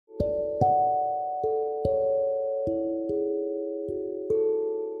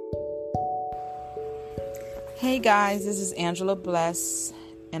Hey guys, this is Angela Bless,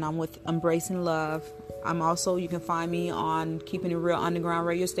 and I'm with Embracing Love. You can find me on Keeping It Real Underground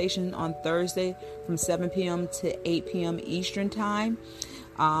radio station on Thursday from 7 p.m. to 8 p.m. Eastern Time.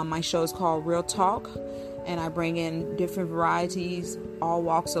 My show is called Real Talk, and I bring in different varieties, all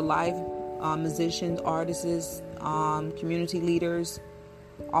walks of life, musicians, artists, community leaders,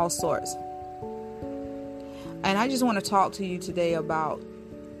 all sorts. And I just want to talk to you today about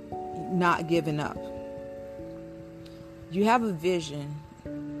not giving up. You have a vision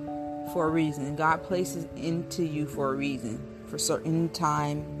for a reason. God places into you for a reason, for a certain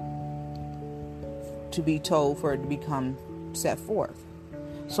time to be told, for it to become set forth.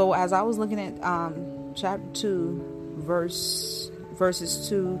 So as I was looking at chapter 2, verses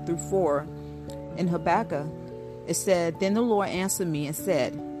 2 through 4 in Habakkuk, it said, "Then the Lord answered me and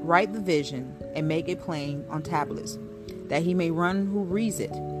said, write the vision and make it plain on tablets, that he may run who reads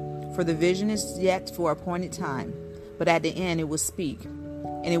it. For the vision is yet for appointed time, but at the end it will speak,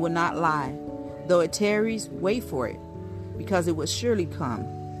 and it will not lie. Though it tarries, wait for it, because it will surely come.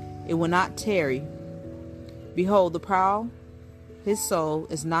 It will not tarry. Behold, the proud, his soul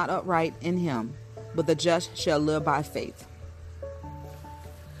is not upright in him, but the just shall live by faith."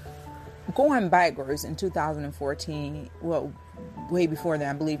 Going backwards in 2014, well, way before that,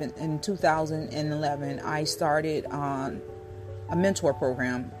 I believe in 2011, I started on a mentor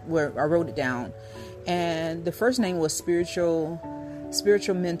program where I wrote it down. And the first name was spiritual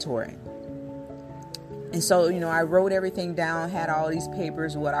mentoring. And so, I wrote everything down, had all these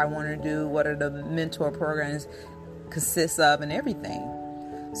papers, what I wanted to do, what are the mentor programs consists of, and everything.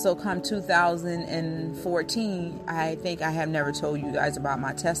 So come 2014, I think I have never told you guys about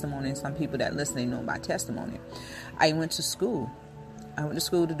my testimony, and some people that listen, they know my testimony. I went to school. I went to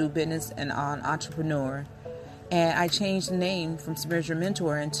school to do business and entrepreneur. And I changed the name from Spiritual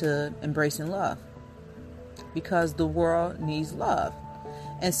Mentor into Embracing Love, because the world needs love.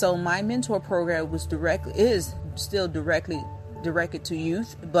 And so my mentor program is still directly directed to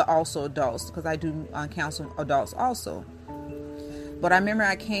youth, but also adults, because I do counsel adults also. But I remember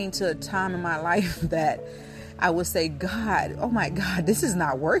I came to a time in my life that I would say, God, oh my God, this is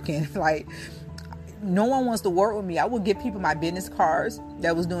not working. Like, no one wants to work with me. I would give people my business cards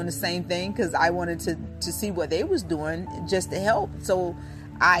that was doing the same thing, because I wanted to see what they was doing just to help, so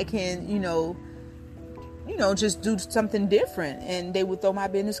I can, just do something different. And they would throw my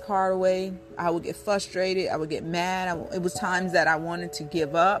business card away. I would get frustrated. I would get mad. It was times that I wanted to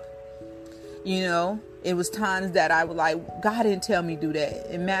give up. It was times that I would like, God didn't tell me to do that.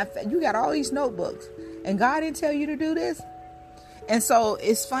 And matter of fact, you got all these notebooks, and God didn't tell you to do this. And so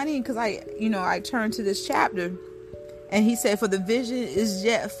it's funny, because I turned to this chapter, and he said, for the vision is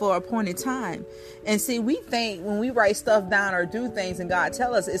yet for appointed time. And see, we think when we write stuff down or do things and God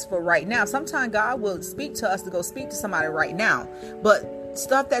tell us it's for right now. Sometimes God will speak to us to go speak to somebody right now. But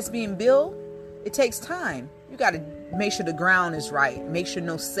stuff that's being built, it takes time. You got to make sure the ground is right. Make sure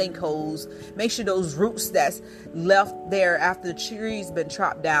no sinkholes. Make sure those roots that's left there after the tree's been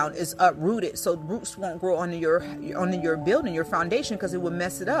chopped down is uprooted, so roots won't grow under your building, your foundation, because it will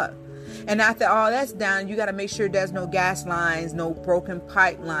mess it up. And after all that's done, you got to make sure there's no gas lines, no broken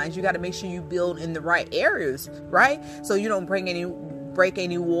pipelines. You got to make sure you build in the right areas, right? So you don't break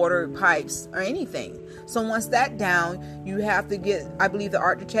any water pipes or anything. So once that's down, you have to get, I believe, the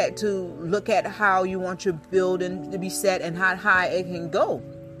architect to look at how you want your building to be set and how high it can go,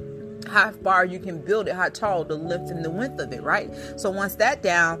 how far you can build it, how tall, the length and the width of it, right? So once that's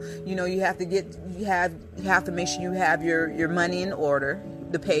down, you have to make sure you have your money in order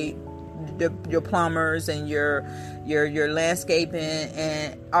to pay your plumbers and your landscaping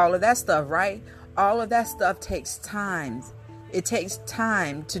and all of that stuff, right? All of that stuff takes time. It takes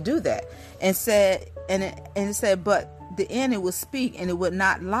time to do that. And it said, but the end it will speak, and it would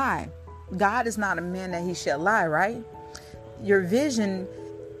not lie. God is not a man that he shall lie, right? Your vision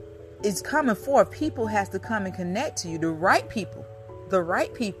is coming forth. People has to come and connect to you, the right people.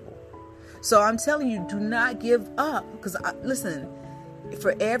 So I'm telling you, do not give up, because listen,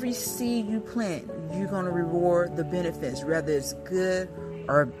 for every seed you plant, you're going to reward the benefits, whether it's good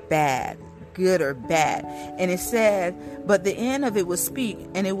or bad. And it said, but the end of it will speak,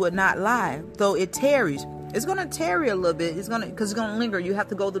 and it would not lie. Though it tarries, it's going to tarry a little bit. Because it's going to linger. You have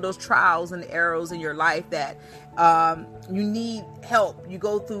to go through those trials and errors in your life that you need help. You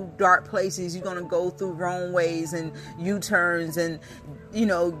go through dark places. You're going to go through wrong ways and U-turns and,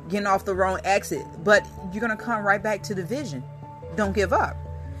 getting off the wrong exit. But you're going to come right back to the vision. Don't give up.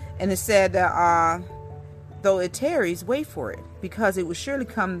 And it said that though it tarries, wait for it, because it will surely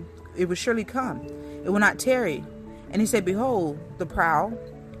come. It will surely come. It will not tarry. And he said, behold, the proud,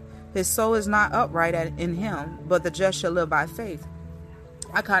 His soul is not upright in him, but the just shall live by faith.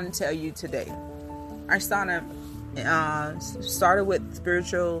 I kind of tell you today, I started with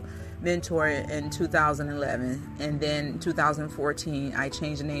spiritual mentor in 2011, and then 2014 I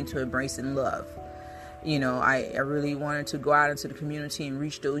changed the name to Embracing Love. You know, I really wanted to go out into the community and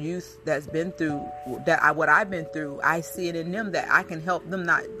reach the youth that's been through what I've been through. I see it in them that I can help them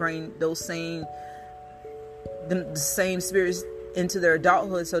not bring those same spirits into their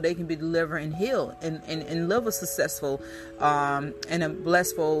adulthood, so they can be delivered and healed and live a successful and a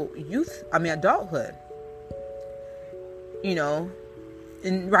blissful adulthood. You know,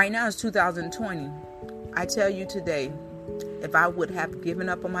 and right now it's 2020. I tell you today, if I would have given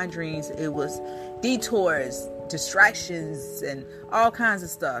up on my dreams, it was detours, distractions, and all kinds of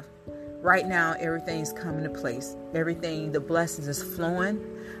stuff. Right now, everything's coming to place. The blessings is flowing.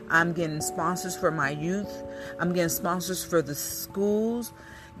 I'm getting sponsors for my youth. I'm getting sponsors for the schools.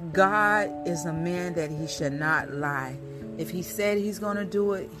 God is a man that he should not lie. If he said he's going to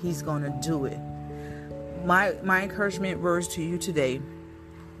do it, he's going to do it. My encouragement words to you today,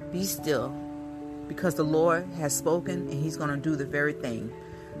 be still, because the Lord has spoken and he's going to do the very thing.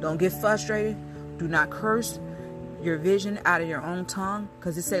 Don't get frustrated. Do not curse your vision out of your own tongue,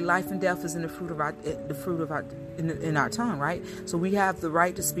 because it say life and death is in in our tongue, right? So we have the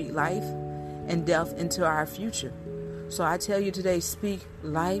right to speak life and death into our future. So I tell you today, speak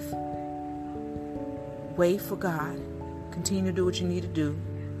life. Wait for God. Continue to do what you need to do.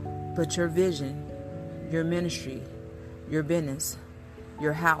 But your vision, your ministry, your business,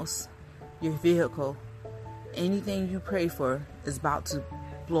 your house, your vehicle, anything you pray for is about to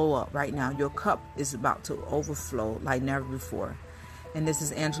blow up right now. Your cup is about to overflow like never before. And this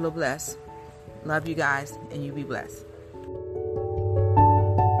is Angela Bless. Love you guys, and you be blessed.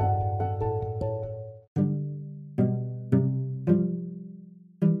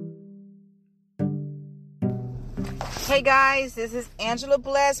 Hey guys, this is Angela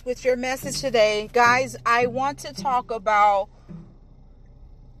Bless with your message today. Guys, I want to talk about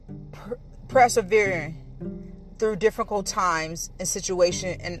persevering through difficult times and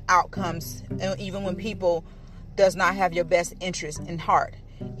situations and outcomes, and even when people does not have your best interest in heart,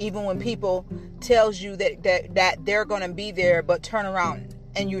 even when people tells you that they're going to be there but turn around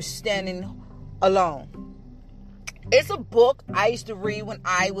and you're standing alone. It's a book I used to read when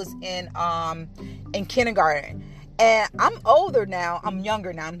I was in kindergarten. And I'm older now. I'm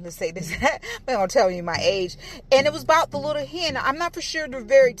younger now. I'm going to say this. I'm not going to tell you my age. And it was about the little hen. I'm not for sure the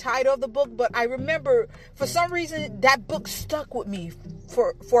very title of the book, but I remember for some reason that book stuck with me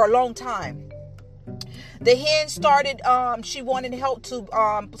for a long time. The hen started, she wanted help to,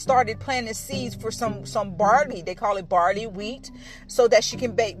 started planting seeds for some barley. They call it barley wheat, so that she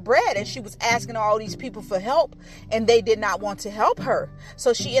can bake bread. And she was asking all these people for help, and they did not want to help her.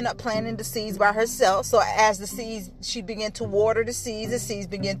 So she ended up planting the seeds by herself. So as the seeds, she began to water the seeds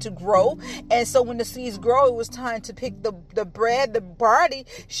began to grow. And so when the seeds grow, it was time to pick the bread, the barley.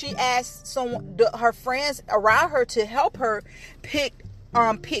 She asked her friends around her to help her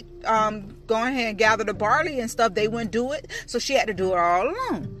go ahead and gather the barley and stuff. They wouldn't do it, so she had to do it all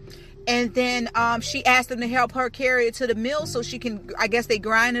alone. And then she asked them to help her carry it to the mill so she can, I guess they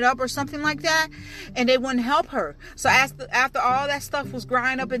grind it up or something like that, and they wouldn't help her. So after all that stuff was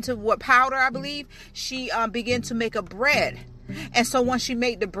grind up into powder, I believe, she began to make a bread. And so once she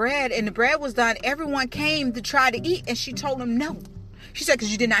made the bread and the bread was done, everyone came to try to eat, and she told them no. She said,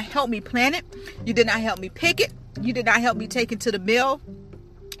 because you did not help me plant it, you did not help me pick it, you did not help me take it to the mill,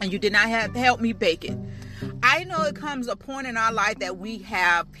 and you did not help me bake it. I know it comes a point in our life that we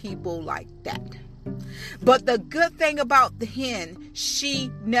have people like that. But the good thing about the hen, she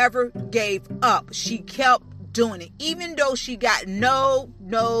never gave up. She kept doing it, even though she got no.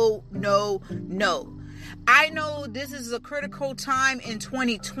 I know this is a critical time in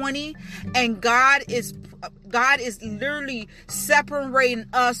 2020, and God is literally separating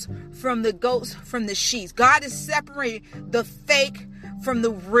us from the goats from the sheep. God is separating the fake from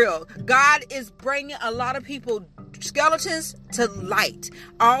the real. God is bringing a lot of people, skeletons, to light.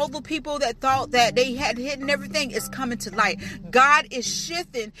 All the people that thought that they had hidden everything is coming to light. God is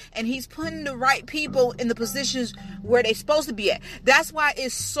shifting, and he's putting the right people in the positions where they're supposed to be at. That's why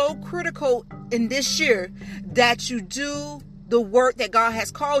it's so critical in this year that you do the work that God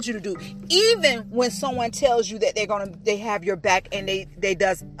has called you to do, even when someone tells you that they have your back and they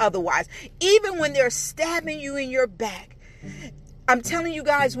does otherwise, even when they're stabbing you in your back. I'm telling you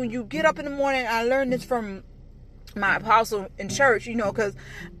guys, when you get up in the morning, I learned this from my apostle in church, because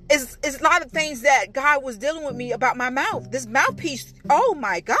it's a lot of things that God was dealing with me about my mouth. This mouthpiece, oh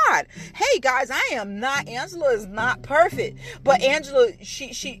my God. Hey guys, Angela is not perfect. But Angela,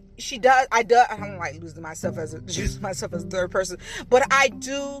 she does, I don't like using myself as a third person, but I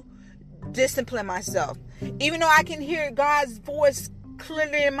do discipline myself. Even though I can hear God's voice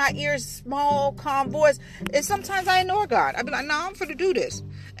clearly in my ears, small, calm voice, and sometimes I ignore God. I be like, no, I'm going to do this,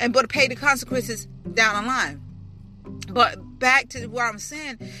 but pay the consequences down the line. But back to what I'm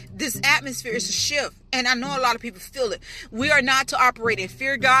saying, this atmosphere is a shift. And I know a lot of people feel it. We are not to operate in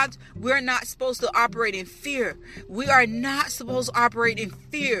fear, God. We're not supposed to operate in fear. We are not supposed to operate in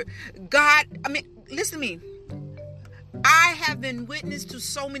fear. God, listen to me. I have been witness to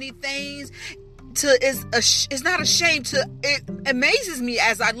so many things. It's not a shame to, it amazes me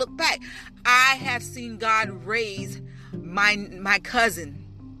as I look back. I have seen God raise my cousin.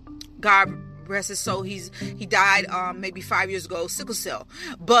 God rest his soul. He died maybe 5 years ago, sickle cell.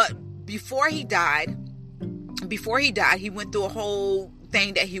 But before he died, he went through a whole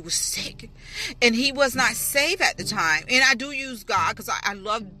thing that he was sick, and he was not saved at the time. And I do use God because I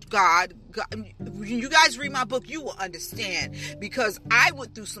love God. When you guys read my book, you will understand, because I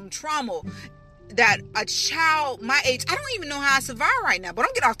went through some trauma that a child my age, I don't even know how I survive right now, but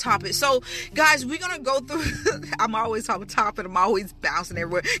I'm getting off topic. So guys, we're going to go through, I'm always off topic. I'm always bouncing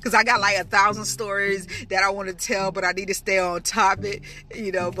everywhere because I got like 1,000 stories that I want to tell, but I need to stay on topic,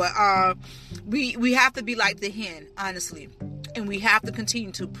 but we have to be like the hen, honestly. And we have to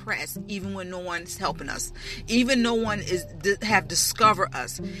continue to press even when no one's helping us, even no one have discovered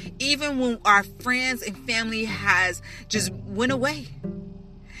us, even when our friends and family has just went away.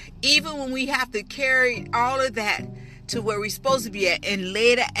 Even when we have to carry all of that to where we're supposed to be at and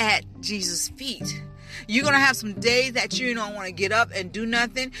lay it at Jesus' feet. You're going to have some days that you don't want to get up and do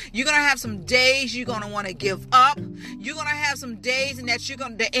nothing. You're going to have some days you're going to want to give up. You're going to have some days and that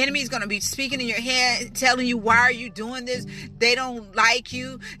the enemy's going to be speaking in your head, telling you, why are you doing this? They don't like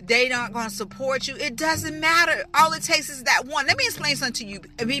you. They not going to support you. It doesn't matter. All it takes is that one. Let me explain something to you.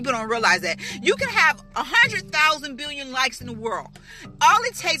 People don't realize that. You can have 100,000 billion likes in the world. All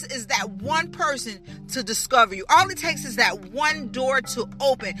it takes is that one person to discover you. All it takes is that one door to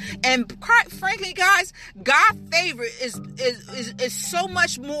open. And quite frankly, guys, God's favor is so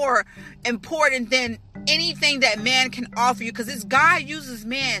much more important than anything that man can offer you, because it's God uses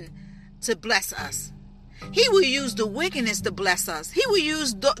man to bless us. He will use the wickedness to bless us. He will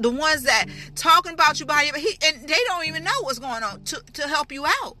use the ones that talking about you behind you, and they don't even know what's going on to help you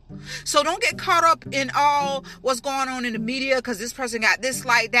out. So don't get caught up in all what's going on in the media because this person got this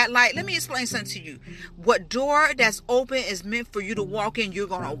light, that light. Let me explain something to you. What door that's open is meant for you to walk in, you're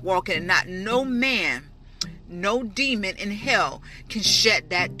going to walk in. Not no man, no demon in hell can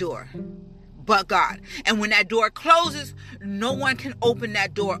shut that door but God. And when that door closes, no one can open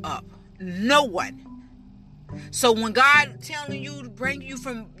that door up. No one. So when God telling you to bring you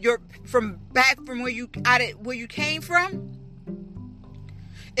from where you came from,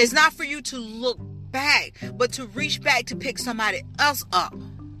 it's not for you to look back, but to reach back to pick somebody else up.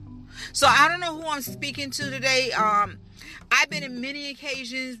 So I don't know who I'm speaking to today. I've been in many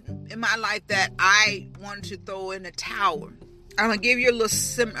occasions in my life that I wanted to throw in a towel. I'm gonna give you a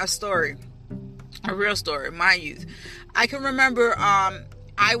story, a real story. My youth, I can remember.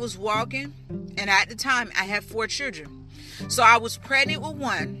 I was walking, and at the time I had 4 children. So I was pregnant with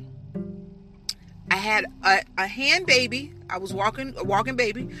one. I had a hand baby. I was a walking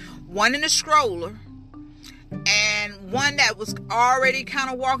baby, one in a stroller, and one that was already kind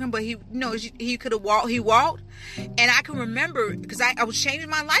of walking, but he could have walked. He walked, and I can remember because I was changing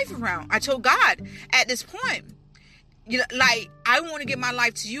my life around. I told God at this point, I want to give my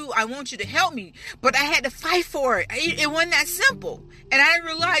life to you. I want you to help me. But I had to fight for it. It wasn't that simple. And I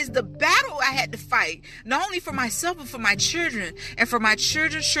realized the battle I had to fight, not only for myself, but for my children and for my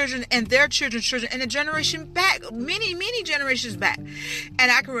children's children and their children's children and a generation back, many, many generations back.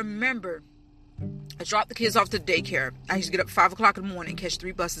 And I can remember I dropped the kids off to daycare. I used to get up at 5 o'clock in the morning, catch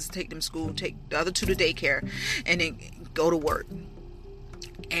 3 buses, take them to school, take the other 2 to daycare, and then go to work.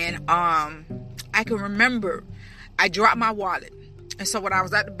 And I can remember I dropped my wallet. And so when I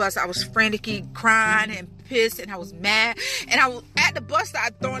was at the bus, I was frantically crying and pissed, and I was mad. And I was at the bus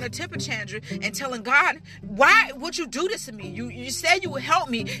stop throwing a temper tantrum and telling God, why would you do this to me? You said you would help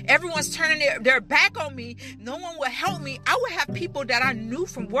me. Everyone's turning their back on me. No one would help me. I would have people that I knew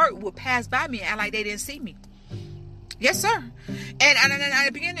from work would pass by me and act like they didn't see me. Yes, sir. And I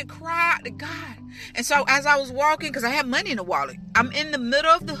began to cry to God. And so as I was walking, because I had money in the wallet, I'm in the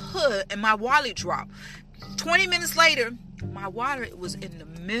middle of the hood and my wallet dropped. 20 minutes later, my wallet was in the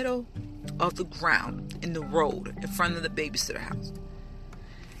middle of the ground in the road in front of the babysitter house.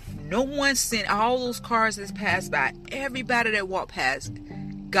 No one seen all those cars that passed by. Everybody that walked past,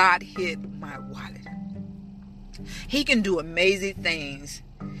 God hid my wallet. He can do amazing things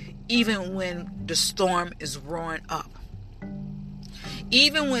even when the storm is roaring up.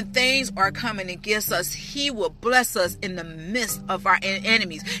 Even when things are coming against us, He will bless us in the midst of our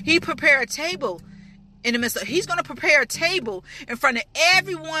enemies. He prepared a table in the midst of, He's going to prepare a table in front of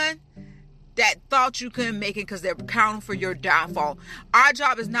everyone that thought you couldn't make it because they're counting for your downfall. Our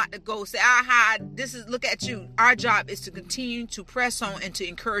job is not to go say, look at you. Our job is to continue to press on and to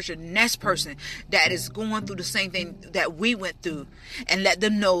encourage the next person that is going through the same thing that we went through, and let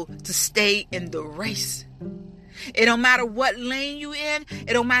them know to stay in the race. It don't matter what lane you in.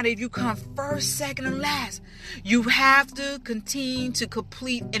 It don't matter if you come first, second, or last. You have to continue to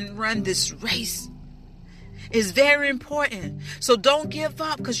complete and run this race. It's very important. So don't give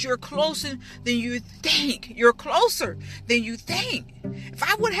up, because you're closer than you think. You're closer than you think. If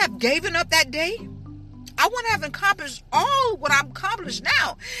I would have given up that day, I wouldn't have accomplished all what I've accomplished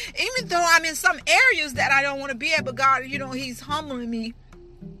now. Even though I'm in some areas that I don't want to be at, but God, He's humbling me,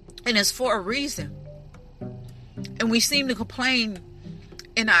 and it's for a reason. And we seem to complain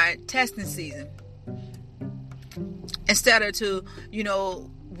in our testing season instead of to,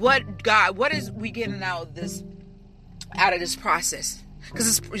 what is we getting out of this process?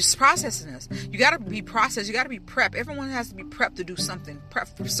 Because it's processing us. You got to be processed. You got to be prepped. Everyone has to be prepped to do something.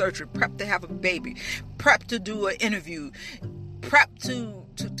 Prep for surgery. Prep to have a baby. Prep to do an interview. Prep to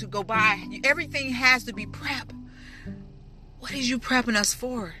go by. Everything has to be prepped. What is you prepping us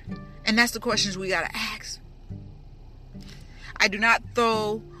for? And that's the questions we got to ask. I do not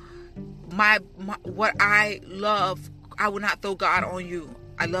throw my what I love. I will not throw God on you.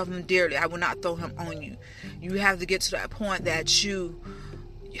 I love Him dearly. I will not throw Him on you. You have to get to that point that you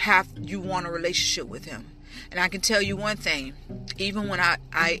want a relationship with Him. And I can tell you one thing. Even when I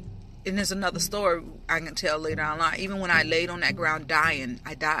and there's another story I can tell later on. Even when I laid on that ground dying,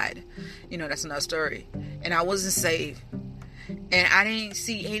 I died. That's another story. And I wasn't saved. And I didn't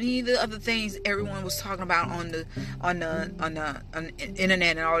see any of the other things everyone was talking about on the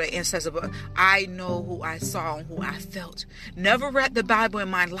internet and all that incessant. But I know who I saw and who I felt. Never read the Bible in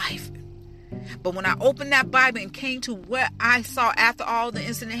my life. But when I opened that Bible and came to what I saw after all the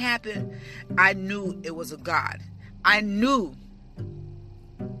incident happened, I knew it was a God. I knew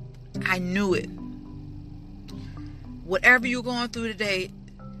it. Whatever you're going through today,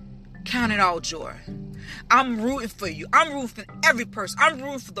 count it all joy. I'm rooting for you. I'm rooting for every person. I'm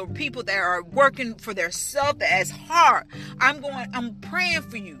rooting for the people that are working for themselves that's hard. I'm praying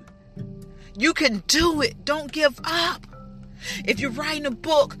for you. You can do it. Don't give up. If you're writing a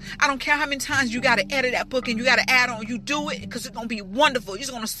book, I don't care how many times you got to edit that book and you got to add on. You do it because it's going to be wonderful. You're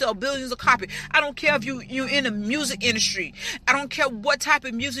going to sell billions of copies. I don't care if you're in the music industry. I don't care what type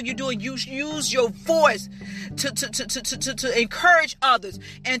of music you're doing. You use your voice to encourage others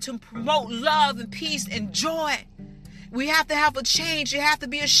and to promote love and peace and joy. We have to have a change. There have to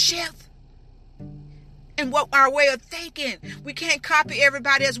be a shift in what our way of thinking. We can't copy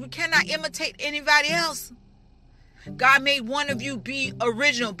everybody else. We cannot imitate anybody else. God made one of you be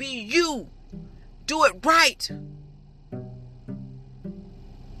original, be you. Do it right.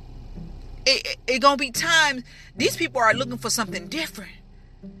 It gonna be times these people are looking for something different.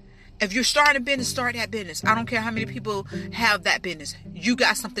 If you're starting a business, start that business. I don't care how many people have that business. You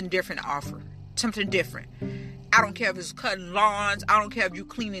got something different to offer. Something different. I don't care if it's cutting lawns. I don't care if you're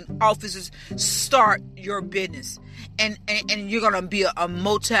cleaning offices. Start your business. And you're going to be a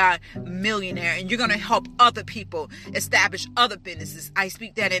multi-millionaire. And you're going to help other people establish other businesses. I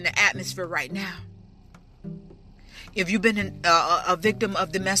speak that in the atmosphere right now. If you've been a victim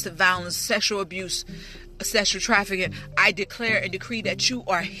of domestic violence, sexual abuse, sexual trafficking, I declare and decree that you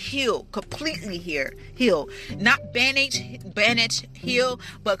are healed, completely healed. Not bandage healed,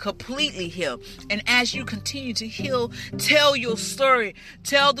 but completely healed. And as you continue to heal, tell your story,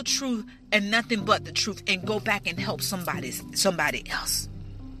 tell the truth and nothing but the truth, and go back and help somebody else.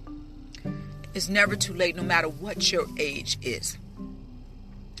 It's never too late, no matter what your age is.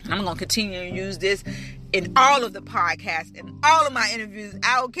 And I'm going to continue to use this in all of the podcasts and all of my interviews.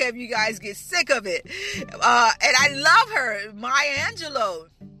 I don't care if you guys get sick of it. And I love her, Maya Angelou.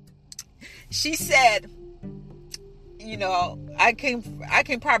 She said, I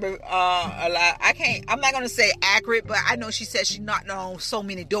can probably I'm not going to say accurate, but I know she said she knocked on so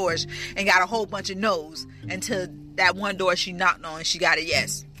many doors and got a whole bunch of no's until that one door she knocked on and she got a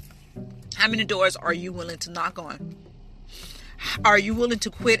yes. How many doors are you willing to knock on? Are you willing to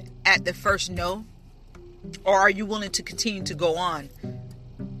quit at the first no? Or are you willing to continue to go on?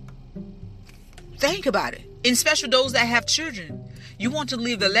 Think about it. And especially those that have children. You want to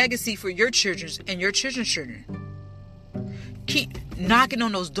leave a legacy for your children and your children's children. Keep knocking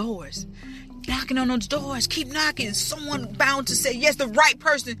on those doors. Knocking on those doors. Keep knocking. Someone bound to say yes. The right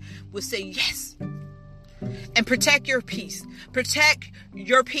person will say yes. And protect your peace. Protect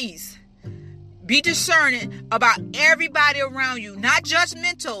your peace. Be discerning about everybody around you. Not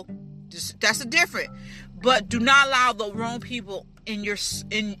judgmental. That's a different. But do not allow the wrong people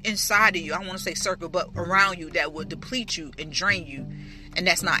inside of you. I want to say circle, but around you that will deplete you and drain you. And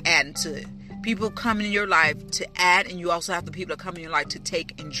that's not adding to it. People come in your life to add, and you also have the people that come in your life to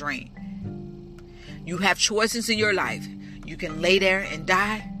take and drain. You have choices in your life. You can lay there and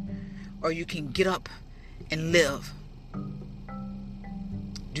die, or you can get up and live.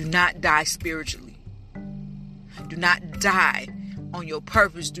 Do not die spiritually. Do not die on your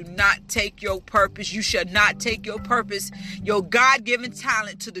purpose. Do not take your purpose. You shall not take your purpose, your God-given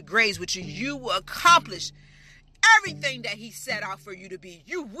talent, to the graves, which you will accomplish everything that he set out for you to be.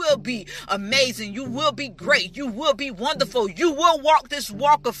 You will be amazing. You will be great. You will be wonderful. You will walk this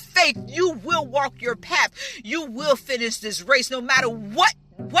walk of faith. You will walk your path. You will finish this race no matter what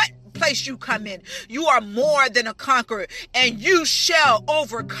place you come in. You are more than a conqueror, and you shall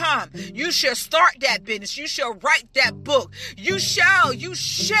overcome. You shall start that business. You shall write that book. You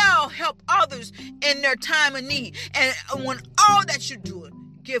shall help others in their time of need. And when all that you're doing,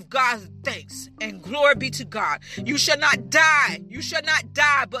 give God thanks and glory be to God. You shall not die. You shall not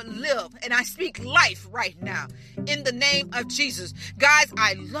die, but live. And I speak life right now in the name of Jesus. Guys,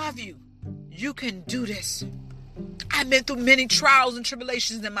 I love you. You can do this. I've been through many trials and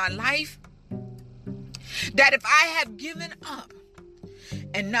tribulations in my life that if I have given up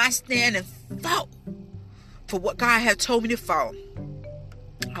and not stand and fought for what God had told me to follow,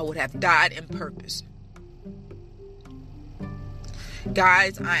 I would have died in purpose.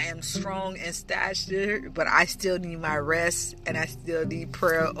 Guys, I am strong in stature, but I still need my rest and I still need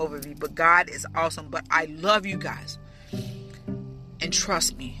prayer over me. But God is awesome. But I love you guys. And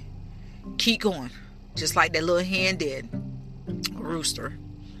trust me, keep going. Just like that little hen did. Rooster.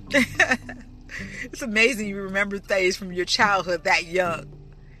 It's amazing you remember things from your childhood that young.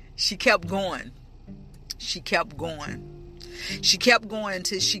 She kept going. She kept going. She kept going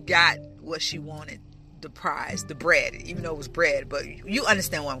until she got what she wanted. The prize, the bread, even though it was bread, but you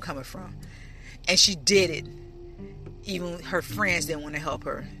understand where I'm coming from. And she did it. Even her friends didn't want to help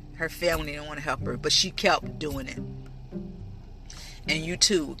her. Her family didn't want to help her, but she kept doing it. And you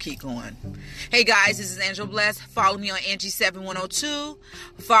too will keep going. Hey guys, this is Angela Bless. Follow me on Angie7102.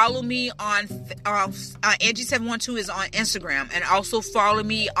 Follow me on Angie712 is on Instagram, and also follow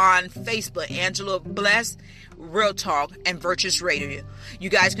me on Facebook, Angela Bless, Real Talk, and Virtuous Radio.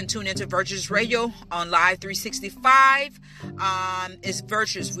 You guys can tune into Virtuous Radio on Live 365. It's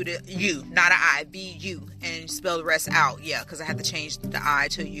Virtuous with a U, not an I, V-U, and spell the rest out. Yeah, because I had to change the I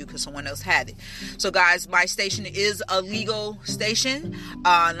to U because someone else had it. So guys, my station is a legal station,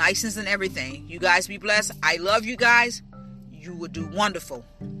 license and everything. You guys be blessed. I love you guys. You will do wonderful.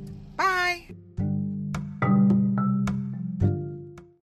 Bye.